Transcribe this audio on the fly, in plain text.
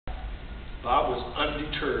Bob was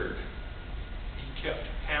undeterred. He kept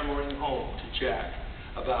hammering home to Jack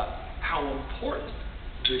about how important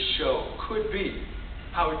this show could be,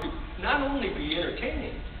 how it could not only be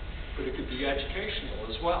entertaining, but it could be educational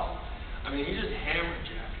as well. I mean, he just hammered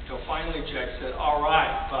Jack until finally Jack said, "All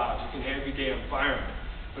right, Bob, you can have your damn firemen,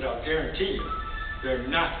 but I'll guarantee you they're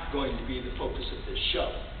not going to be the focus of this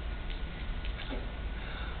show."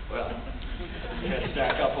 Well, he had to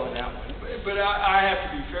back up on that one. But I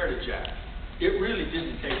have to be fair to Jack. It really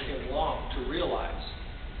didn't take him long to realize,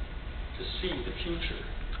 to see the future.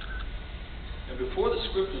 And before the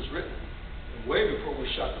script was written, and way before we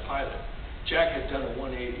shot the pilot, Jack had done a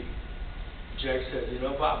 180. Jack said, "You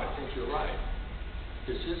know, Bob, I think you're right.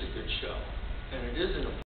 This is a good show, and it is an